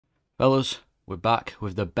Fellas, we're back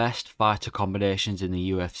with the best fighter combinations in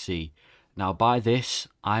the UFC. Now by this,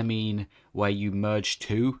 I mean where you merge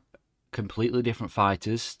two completely different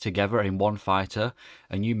fighters together in one fighter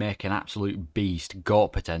and you make an absolute beast, GOAT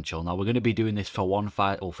potential. Now we're going to be doing this for one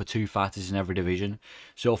fight or for two fighters in every division.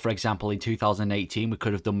 So for example, in 2018 we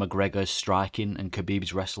could have done McGregor's striking and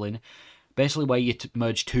Khabib's wrestling. Basically where you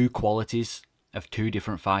merge two qualities of two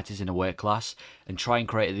different fighters in a weight class and try and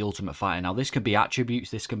create the ultimate fighter. Now this could be attributes,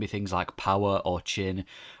 this can be things like power or chin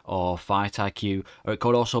or fight IQ, or it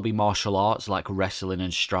could also be martial arts like wrestling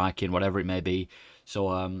and striking, whatever it may be. So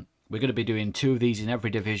we're going to be doing two of these in every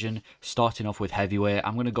division, starting off with heavyweight.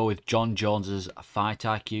 I'm going to go with Jon Jones's fight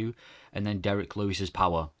IQ and then Derek Lewis's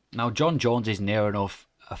power. Now Jon Jones is near enough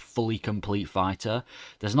a fully complete fighter.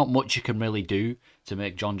 There's not much you can really do to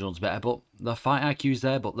make Jon Jones better, but the fight IQ is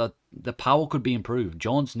there, but the power could be improved.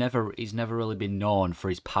 He's never really been known for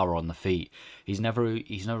his power on the feet. He's never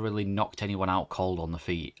really knocked anyone out cold on the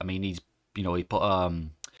feet. I mean, he put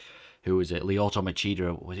who was it? Lyoto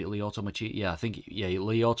Machida. Was it Lyoto Machida? Yeah,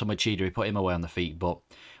 Lyoto Machida. He put him away on the feet. But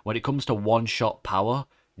when it comes to one-shot power,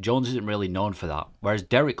 Jones isn't really known for that. Whereas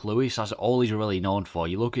Derek Lewis, that's all he's really known for.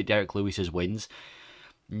 You look at Derek Lewis's wins,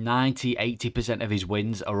 90-80% of his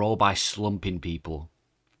wins are all by slumping people.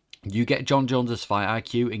 You get Jon Jones's fight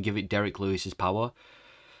IQ and give it Derek Lewis's power,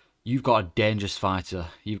 you've got a dangerous fighter.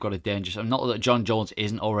 You've got a dangerous... Not that Jon Jones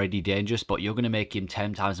isn't already dangerous, but you're going to make him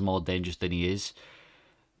 10 times more dangerous than he is.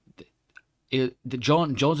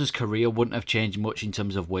 Jon Jones's career wouldn't have changed much in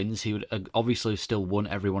terms of wins. He would obviously still won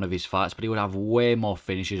every one of his fights, but he would have way more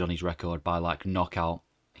finishes on his record by like knockout.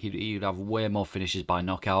 He'd have way more finishes by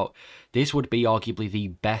knockout. This would be arguably the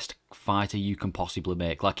best fighter you can possibly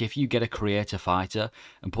make. Like if you get a creator fighter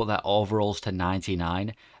and put their overalls to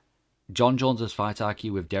 99, Jon Jones's fight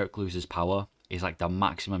IQ with Derek Lewis's power is like the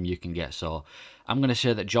maximum you can get. So I'm going to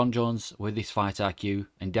say that Jon Jones with his fight IQ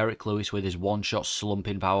and Derek Lewis with his one-shot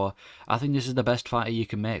slumping power, I think this is the best fighter you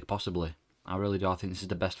can make, possibly. I really do. I think this is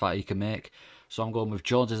the best fighter you can make. So I'm going with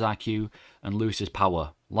Jones's IQ and Lewis's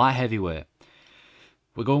power. Light heavyweight.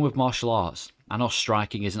 We're going with martial arts. I know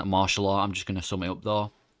striking isn't a martial art. I'm just going to sum it up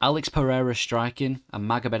though. Alex Pereira's striking and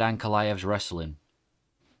Magomed Ankalaev's wrestling.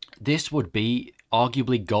 This would be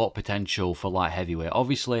arguably GOAT potential for light heavyweight.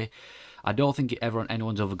 Obviously, I don't think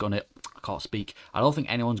anyone's ever going to... I can't speak. I don't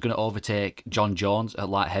think anyone's going to overtake Jon Jones at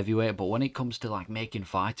light heavyweight. But when it comes to like making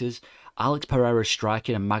fighters, Alex Pereira's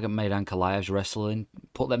striking and Magomed Ankalaev's wrestling,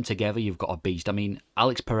 put them together, you've got a beast. I mean,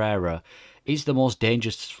 Alex Pereira is the most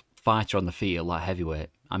dangerous fighter on the feet at light heavyweight.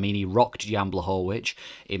 I mean, he rocked Jan Blachowicz.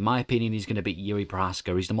 In my opinion, he's going to beat Yuri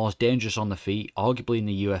Prohaska. He's the most dangerous on the feet, arguably in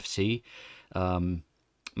the UFC. Magomed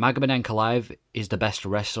Ankalaev is the best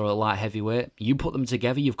wrestler at light heavyweight. You put them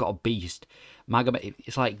together, you've got a beast. Magomed,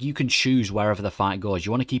 it's like you can choose wherever the fight goes.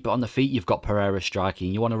 You want to keep it on the feet, you've got Pereira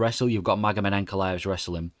striking. You want to wrestle, you've got Magomed Ankalaev's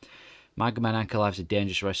wrestling. Magomed Ankalaev's a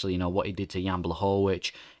dangerous wrestler. You know what he did to Jan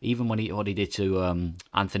Blachowicz, even what he did to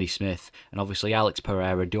Anthony Smith, and obviously Alex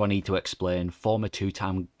Pereira. Do I need to explain? Former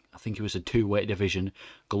two-time, I think it was a two-weight division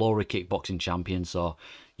glory kickboxing champion. So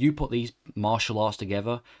you put these martial arts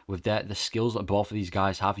together with the skills that both of these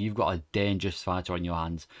guys have, you've got a dangerous fighter on your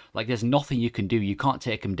hands. Like there's nothing you can do. You can't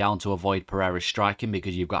take him down to avoid Pereira's striking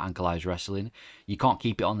because you've got Ankalaev's wrestling. You can't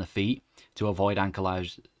keep it on the feet to avoid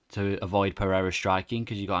Pereira's striking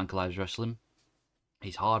because you got Ankalaev's wrestling.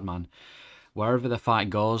 It's hard, man. Wherever the fight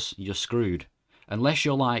goes, you're screwed. Unless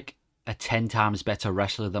you're like a 10 times better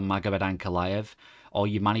wrestler than Magomed Ankalaev, or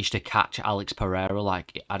you manage to catch Alex Pereira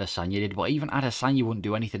like Adesanya did. But even Adesanya wouldn't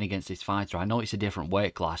do anything against this fighter. I know it's a different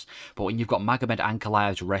weight class, but when you've got Magomed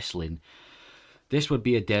Ankalaev's wrestling, this would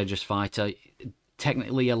be a dangerous fighter.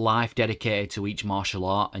 Technically a life dedicated to each martial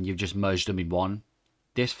art, and you've just merged them in one.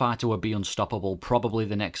 This fighter would be unstoppable, probably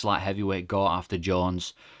the next light heavyweight GOAT after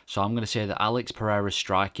Jones. So I'm going to say that Alex Pereira's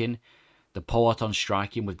striking, the Poaton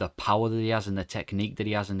striking with the power that he has and the technique that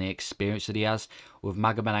he has and the experience that he has, with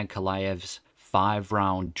Magomed Ankalaev's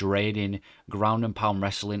 5-round draining ground and pound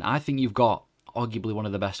wrestling, I think you've got arguably one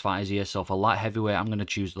of the best fighters here. So for light heavyweight, I'm going to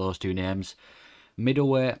choose those two names.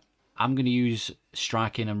 Middleweight, I'm going to use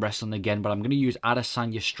striking and wrestling again, but I'm going to use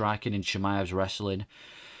Adesanya striking and Chimaev's wrestling.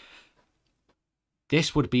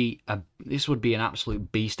 This would be an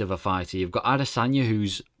absolute beast of a fighter. You've got Adesanya,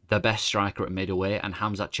 who's the best striker at middleweight, and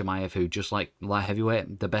Khamzat Chimaev, who, just like light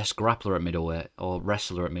heavyweight, the best grappler at middleweight, or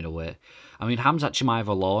wrestler at middleweight. I mean, Khamzat Chimaev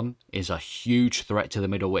alone is a huge threat to the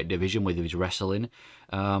middleweight division with his wrestling.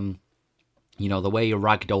 You know, the way he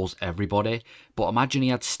ragdolls everybody. But imagine he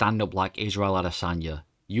had stand-up like Israel Adesanya.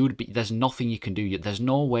 There's nothing you can do. There's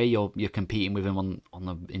no way you're competing with him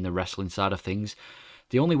in the wrestling side of things.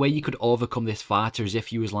 The only way you could overcome this fighter is if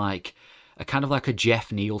he was like a kind of like a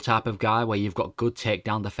Jeff Neal type of guy where you've got good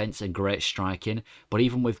takedown defense and great striking, but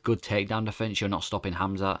even with good takedown defense, you're not stopping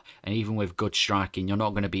Khamzat, and even with good striking, you're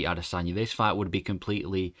not going to beat Adesanya. This fight would be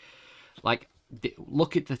completely like,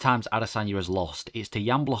 look at the times Adesanya has lost. It's to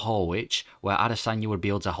Jan Blachowicz, where Adesanya would be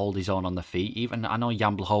able to hold his own on the feet. Even I know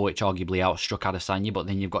Jan Blachowicz arguably outstruck Adesanya, but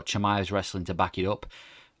then you've got Chimaev's wrestling to back it up.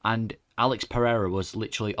 And Alex Pereira was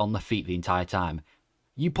literally on the feet the entire time.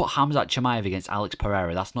 You put Khamzat Chimaev against Alex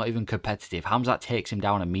Pereira, that's not even competitive. Khamzat takes him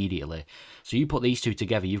down immediately. So you put these two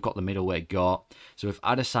together, you've got the middleweight GOAT. So if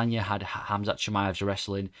Adesanya had Khamzat Chimaev's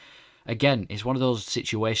wrestling, again, it's one of those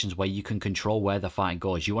situations where you can control where the fight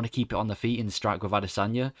goes. You want to keep it on the feet and strike with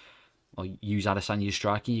Adesanya, or use Adesanya's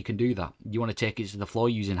striking, you can do that. You want to take it to the floor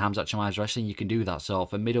using Khamzat Chimaev's wrestling, you can do that. So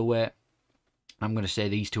for middleweight, I'm going to say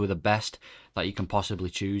these two are the best that you can possibly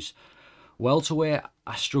choose. Welterweight,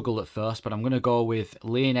 I struggle at first, but I'm going to go with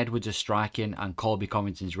Leon Edwards' striking and Colby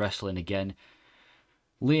Covington's wrestling again.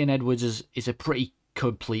 Leon Edwards is a pretty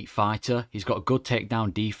complete fighter. He's got good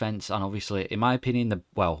takedown defense, and obviously, in my opinion,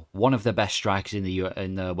 one of the best strikers in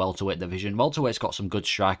the welterweight division. Welterweight's got some good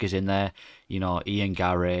strikers in there. You know, Ian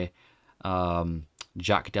Garry,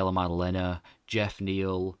 Jack Della Maddalena, Jeff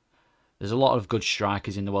Neal. There's a lot of good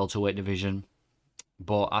strikers in the welterweight division,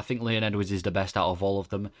 but I think Leon Edwards is the best out of all of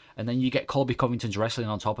them. And then you get Colby Covington's wrestling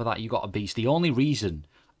on top of that. You got a beast. The only reason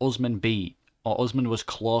Usman was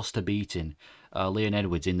close to beating Leon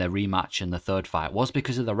Edwards in their rematch in the third fight was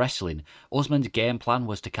because of the wrestling. Usman's game plan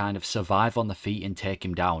was to kind of survive on the feet and take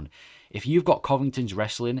him down. If you've got Covington's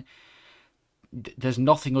wrestling, there's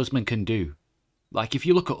nothing Usman can do. Like, if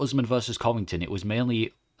you look at Usman versus Covington, it was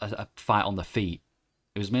mainly a fight on the feet.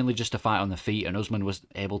 It was mainly just a fight on the feet, and Usman was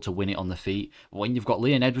able to win it on the feet. But when you've got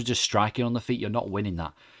Leon Edwards just striking on the feet, you're not winning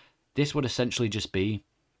that. This would essentially just be,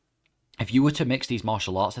 if you were to mix these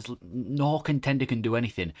martial arts, there's no contender can do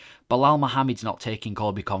anything. Bilal Muhammad's not taking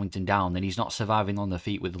Colby Covington down, then he's not surviving on the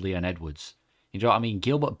feet with Leon Edwards. You know what I mean?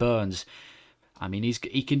 Gilbert Burns, I mean,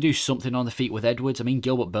 he can do something on the feet with Edwards. I mean,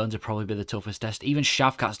 Gilbert Burns would probably be the toughest test. Even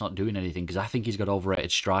Shavkat's not doing anything because I think he's got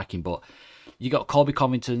overrated striking, but you got Colby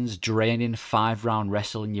Covington's draining 5-round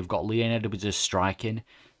wrestling. You've got Leon Edwards' striking.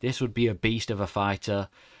 This would be a beast of a fighter.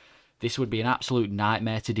 This would be an absolute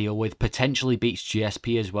nightmare to deal with. Potentially beats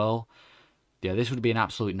GSP as well. Yeah, this would be an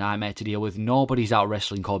absolute nightmare to deal with. Nobody's out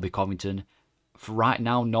wrestling Colby Covington. For right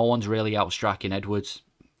now, no one's really out striking Edwards.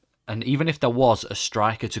 And even if there was a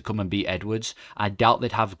striker to come and beat Edwards, I doubt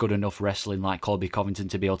they'd have good enough wrestling like Colby Covington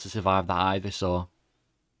to be able to survive that either. So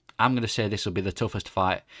I'm going to say this will be the toughest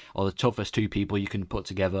fight, or the toughest two people you can put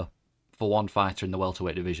together for one fighter in the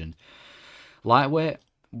welterweight division. Lightweight,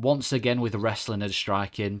 once again with wrestling and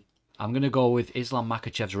striking, I'm going to go with Islam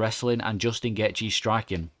Makhachev's wrestling and Justin Gaethje's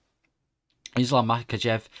striking. Islam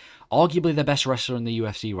Makhachev, arguably the best wrestler in the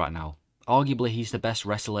UFC right now. Arguably, he's the best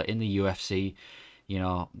wrestler in the UFC. You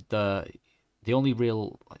know, the only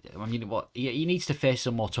real, I mean, what he needs to face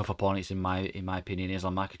some more tough opponents in my opinion.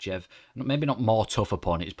 Islam Makhachev, maybe not more tough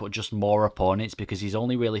opponents, but just more opponents, because he's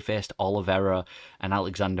only really faced Oliveira and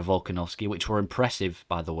Alexander Volkanovski, which were impressive,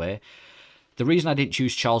 by the way. The reason I didn't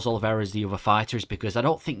choose Charles Oliveira as the other fighter is because I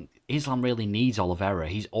don't think Islam really needs Oliveira.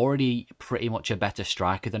 He's already pretty much a better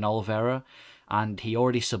striker than Oliveira, and he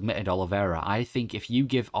already submitted Oliveira. I think if you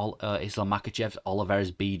give Islam Makhachev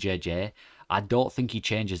Oliveira's BJJ, I don't think he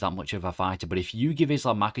changes that much of a fighter. But if you give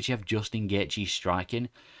Islam Makhachev Justin Gaethje striking,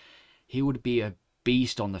 he would be a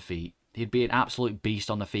beast on the feet. He'd be an absolute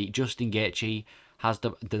beast on the feet. Justin Gaethje has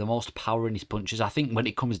the most power in his punches. I think when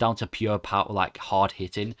it comes down to pure power, like hard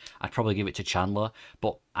hitting, I'd probably give it to Chandler.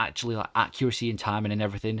 But actually, like accuracy and timing and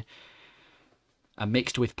everything, and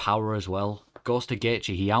mixed with power as well, goes to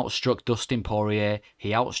Gaethje. He outstruck Dustin Poirier. He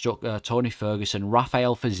outstruck Tony Ferguson,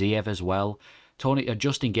 Rafael Fiziev as well.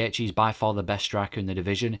 Justin Gaethje is by far the best striker in the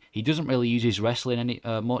division. He doesn't really use his wrestling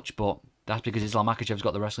much, but that's because Islam Makhachev's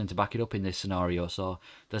got the wrestling to back it up in this scenario. So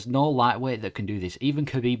there's no lightweight that can do this. Even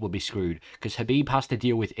Khabib would be screwed, because Khabib has to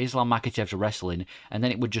deal with Islam Makhachev's wrestling, and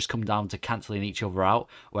then it would just come down to cancelling each other out,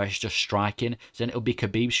 where it's just striking. So then it would be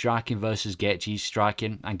Khabib striking versus Gaethje's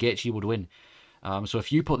striking, and Gaethje would win. So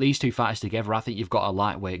if you put these two fighters together, I think you've got a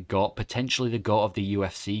lightweight GOAT, potentially the GOAT of the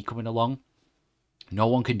UFC coming along. No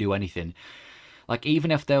one can do anything. Like,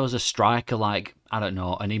 even if there was a striker like, I don't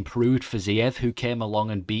know, an improved Fiziev who came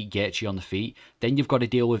along and beat Gaethje on the feet, then you've got to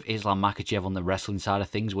deal with Islam Makhachev on the wrestling side of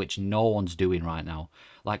things, which no one's doing right now.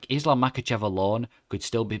 Like, Islam Makhachev alone could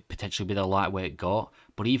still potentially be the lightweight GOAT,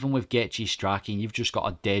 but even with Gaethje striking, you've just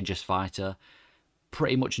got a dangerous fighter.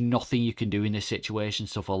 Pretty much nothing you can do in this situation.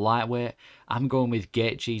 So for lightweight, I'm going with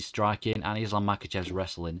Gaethje's striking and Islam Makhachev's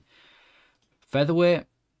wrestling. Featherweight,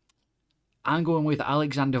 I'm going with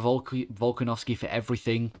Alexander Volkanovski for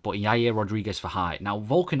everything, but Yair Rodriguez for height. Now,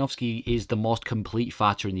 Volkanovski is the most complete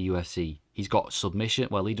fighter in the UFC. He's got submission.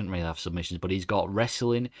 Well, he doesn't really have submissions, but he's got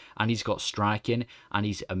wrestling and he's got striking, and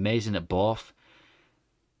he's amazing at both.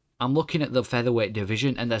 I'm looking at the featherweight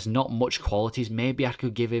division, and there's not much qualities. Maybe I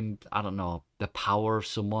could give him, I don't know, the power of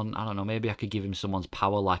someone. I don't know, maybe I could give him someone's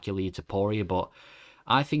power like Ilia Topuria, but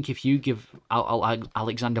I think if you give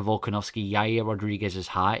Alexander Volkanovski Yair Rodriguez's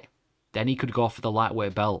height, then he could go for the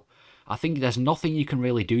lightweight belt. I think there's nothing you can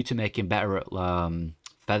really do to make him better at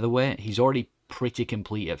featherweight. He's already pretty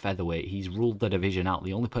complete at featherweight. He's ruled the division out.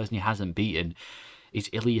 The only person he hasn't beaten is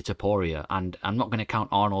Ilia Topuria, and I'm not going to count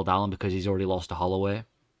Arnold Allen because he's already lost to Holloway.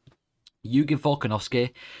 You give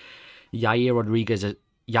Volkanovski Yair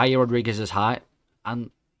Rodriguez's height,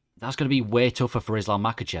 and that's going to be way tougher for Islam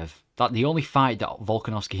Makhachev. The only fight that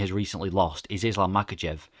Volkanovski has recently lost is Islam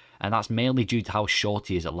Makhachev, and that's mainly due to how short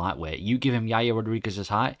he is at lightweight. You give him Yair Rodriguez's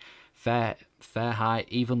height, fair height,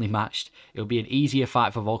 evenly matched. It would be an easier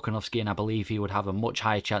fight for Volkanovski, and I believe he would have a much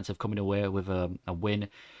higher chance of coming away with a win.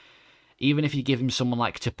 Even if you give him someone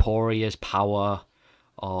like Topuria's power,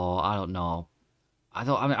 or I don't know.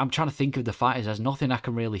 I'm trying to think of the fighters. There's nothing I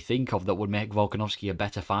can really think of that would make Volkanovski a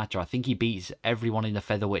better fighter. I think he beats everyone in the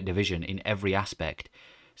featherweight division in every aspect.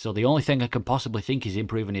 So the only thing I can possibly think is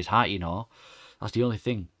improving his height, you know. That's the only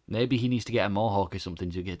thing. Maybe he needs to get a mohawk or something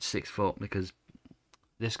to get 6 foot, because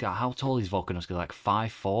this guy, how tall is Volkanovski? Like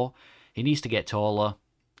 5'4"? He needs to get taller.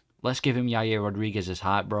 Let's give him Yair Rodriguez's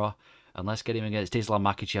height, bro. And let's get him against Islam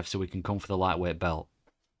Makhachev so we can come for the lightweight belt.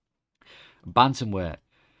 Bantamweight.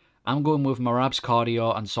 I'm going with Merab's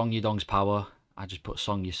cardio and Song Yadong's power. I just put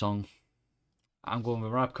Song Yasong. I'm going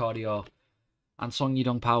with Merab cardio and Song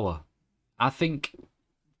Yadong power. I think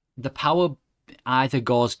the power either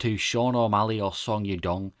goes to Sean O'Malley or Song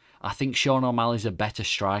Yadong. I think Sean O'Malley's a better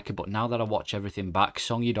striker, but now that I watch everything back,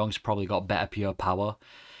 Song Yadong's probably got better pure power.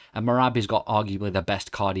 And Merab has got arguably the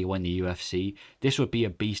best cardio in the UFC. This would be a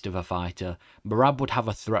beast of a fighter. Merab would have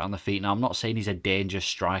a threat on the feet. Now, I'm not saying he's a dangerous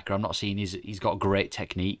striker. I'm not saying he's got great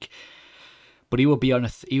technique. But he will be a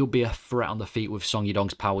threat on the feet with Song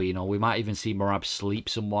Yadong's power. You know, we might even see Merab sleep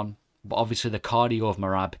someone. But obviously, the cardio of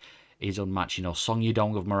Merab is unmatched. You know, Song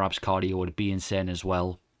Yadong of Merab's cardio would be insane as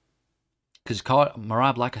well. Because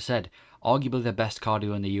Merab, like I said, arguably the best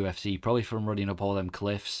cardio in the UFC, probably from running up all them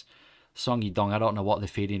cliffs. Song Yadong, I don't know what they're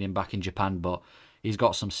feeding him back in Japan, but he's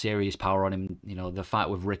got some serious power on him. You know, the fight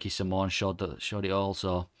with Ricky Simon showed it all.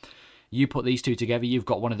 So you put these two together, you've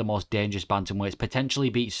got one of the most dangerous bantamweights. Potentially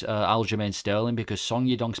beats Aljamain Sterling, because Song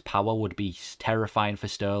Yadong's power would be terrifying for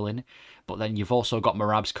Sterling. But then you've also got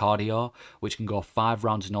Merab's cardio, which can go 5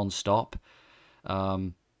 rounds non-stop.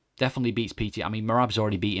 Definitely beats PT. I mean, Merab's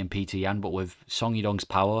already beaten PT Yan, but with Song Yadong's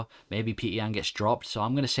power, maybe PT Yan gets dropped. So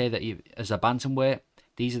I'm going to say that as a bantamweight,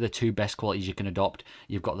 these are the two best qualities you can adopt.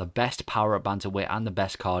 You've got the best power at bantamweight and the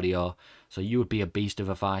best cardio. So you would be a beast of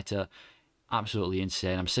a fighter. Absolutely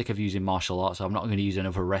insane. I'm sick of using martial arts, so I'm not going to use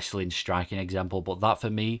another wrestling striking example. But that, for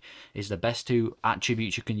me, is the best 2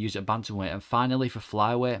 attributes you can use at bantamweight. And finally, for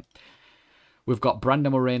flyweight, we've got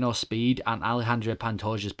Brandon Moreno's speed and Alejandro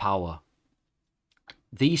Pantoja's power.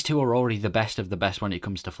 These two are already the best of the best when it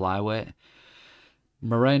comes to flyweight.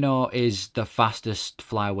 Moreno is the fastest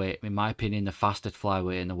flyweight, in my opinion, the fastest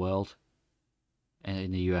flyweight in the world.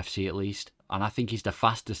 In the UFC, at least. And I think he's the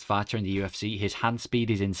fastest fighter in the UFC. His hand speed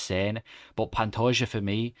is insane. But Pantoja, for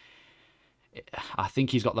me, I think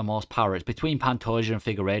he's got the most power. It's between Pantoja and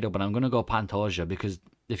Figueiredo, but I'm going to go Pantoja, because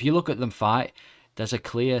if you look at them fight, there's a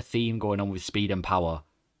clear theme going on with speed and power.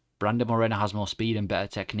 Brandon Moreno has more speed and better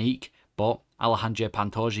technique, but Alejandro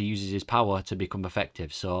Pantoja uses his power to become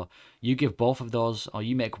effective. So you give both of those, or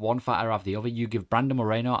you make one fighter have the other. You give Brandon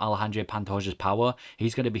Moreno Alejandro Pantoja's power,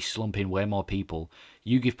 he's going to be slumping way more people.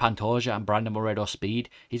 You give Pantoja and Brandon Moreno speed,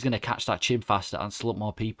 he's going to catch that chin faster and slump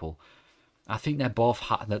more people. I think they're both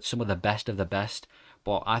some of the best of the best,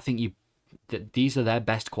 but I think these are their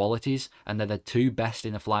best qualities, and they're the 2 best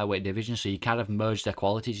in the flyweight division, so you kind of merge their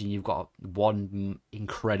qualities and you've got one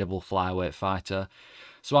incredible flyweight fighter.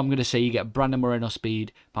 So I'm going to say you get Brandon Moreno's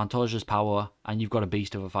speed, Pantoja's power, and you've got a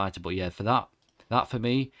beast of a fighter. But yeah, for that for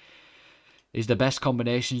me is the best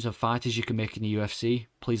combinations of fighters you can make in the UFC.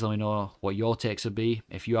 Please let me know what your takes would be,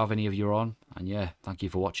 if you have any of your own. And yeah, thank you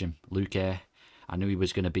for watching. Luke A. I knew he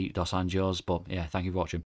was going to beat Dos Anjos, but yeah, thank you for watching.